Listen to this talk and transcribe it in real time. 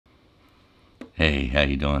Hey, how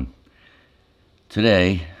you doing?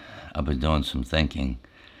 Today, I've been doing some thinking,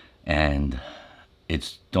 and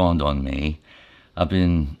it's dawned on me. I've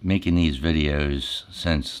been making these videos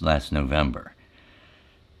since last November,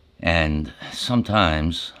 and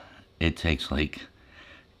sometimes it takes like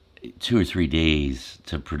 2 or 3 days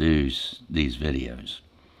to produce these videos,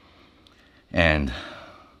 and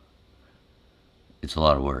it's a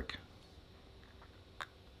lot of work.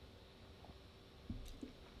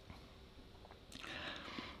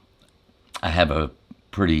 I have a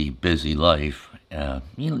pretty busy life,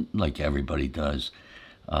 like everybody does,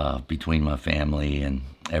 between my family and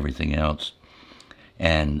everything else.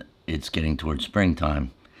 And it's getting towards springtime,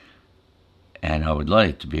 and I would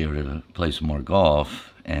like to be able to play some more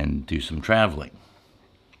golf and do some traveling.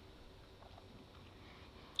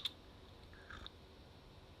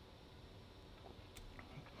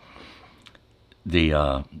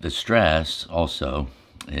 The stress also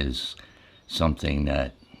is something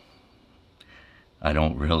that I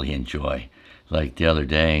don't really enjoy. Like the other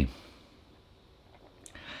day,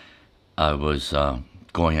 I was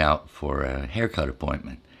going out for a haircut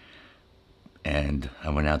appointment, and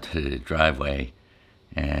I went out to the driveway,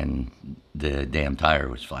 and the damn tire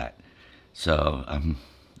was flat. So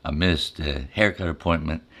I missed the haircut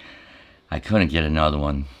appointment. I couldn't get another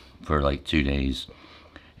one for like 2 days,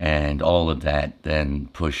 and all of that then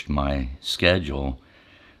pushed my schedule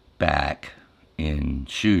back in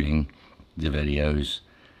shooting the videos,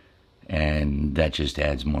 and that just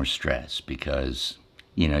adds more stress because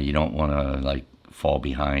you don't want to like fall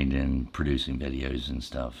behind in producing videos and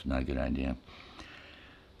stuff. Not a good idea.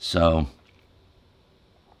 So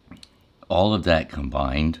all of that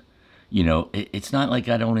combined, it's not like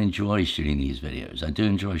I don't enjoy shooting these videos. I do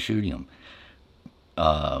enjoy shooting them,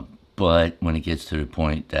 but when it gets to the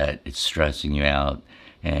point that it's stressing you out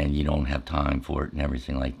and you don't have time for it and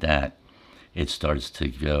everything like that, it starts to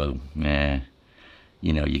go, meh.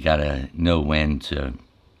 You gotta know when to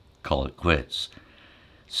call it quits.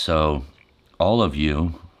 So all of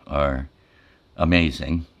you are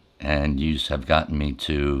amazing, and you have gotten me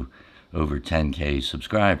to over 10K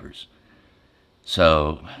subscribers.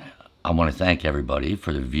 So I want to thank everybody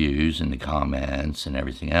for the views and the comments and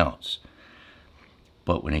everything else.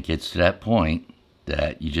 But when it gets to that point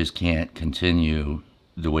that you just can't continue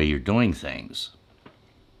the way you're doing things,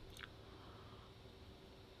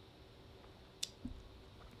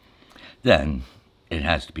 then it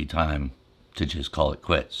has to be time to just call it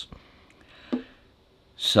quits.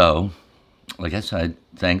 So, like I said,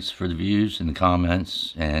 thanks for the views and the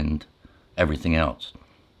comments and everything else.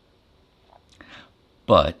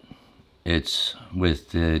 But it's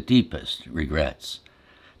with the deepest regrets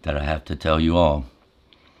that I have to tell you all,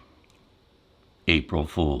 April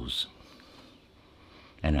Fools.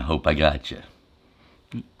 And I hope I got you.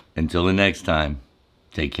 Until the next time,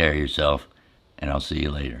 take care of yourself, and I'll see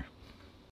you later.